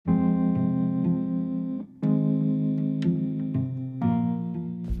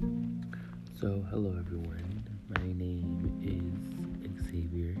Hello everyone. My name is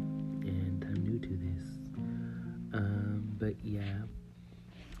Xavier, and I'm new to this. But yeah,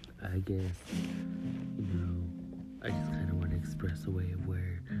 I guess, I just kind of want to express a way of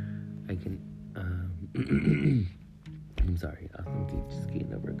where I can, I'm sorry, I'm just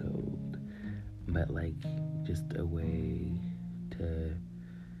getting over a cold, but just a way to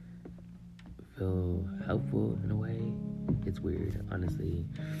feel helpful in a way. It's weird, honestly.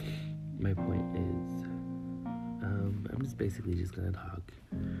 My point is, I'm just basically just gonna talk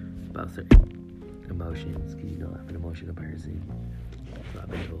about certain emotions, because I'm an emotional person, so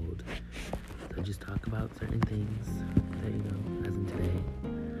I've been told. So just talk about certain things that, as in today,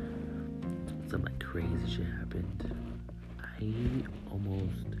 some crazy shit happened. I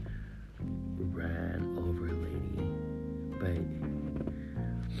almost ran over a lady, but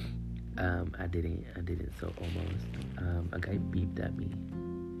I didn't, so almost. A guy beeped at me,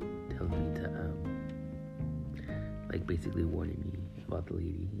 telling me to, basically warning me about the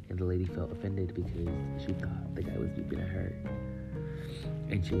lady, and the lady felt offended because she thought the guy was beeping at her,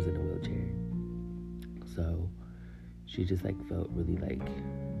 and she was in a wheelchair, so she just felt really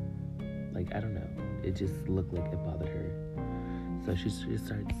I don't know, it just looked like it bothered her, so she just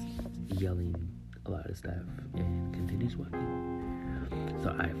starts yelling a lot of stuff and continues walking. So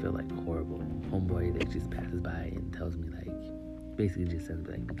I feel horrible. Homeboy just passes by and tells me basically just says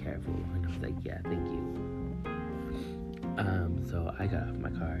be careful, and I was yeah, thank you. So I got off my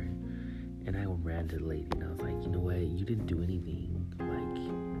car and I ran to the lady, and I was you know what, you didn't do anything.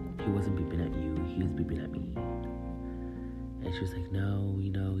 He wasn't beeping at you, he was beeping at me. And she was no,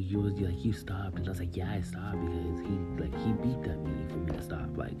 you stopped. And I was yeah, I stopped because he beeped at me for me to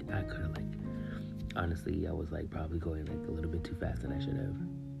stop. I could have honestly, I was probably going a little bit too fast than I should have.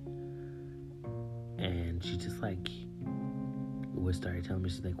 And she just started telling me,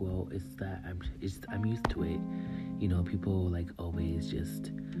 she's well, it's that I'm used to it. People always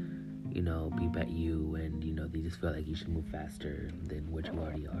just beep at you, and they just feel you should move faster than what you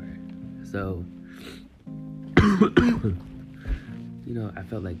already are. So I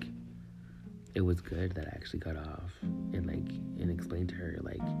felt it was good that I actually got off and explained to her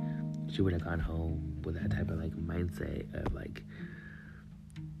she would have gone home with that type of mindset of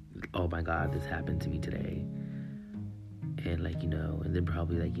oh my god, this happened to me today, and and then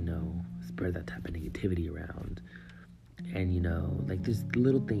probably spread that type of negativity around. And there's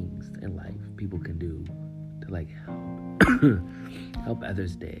little things in life people can do to help help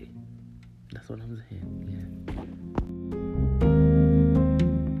others' day. That's what I'm saying. Yeah.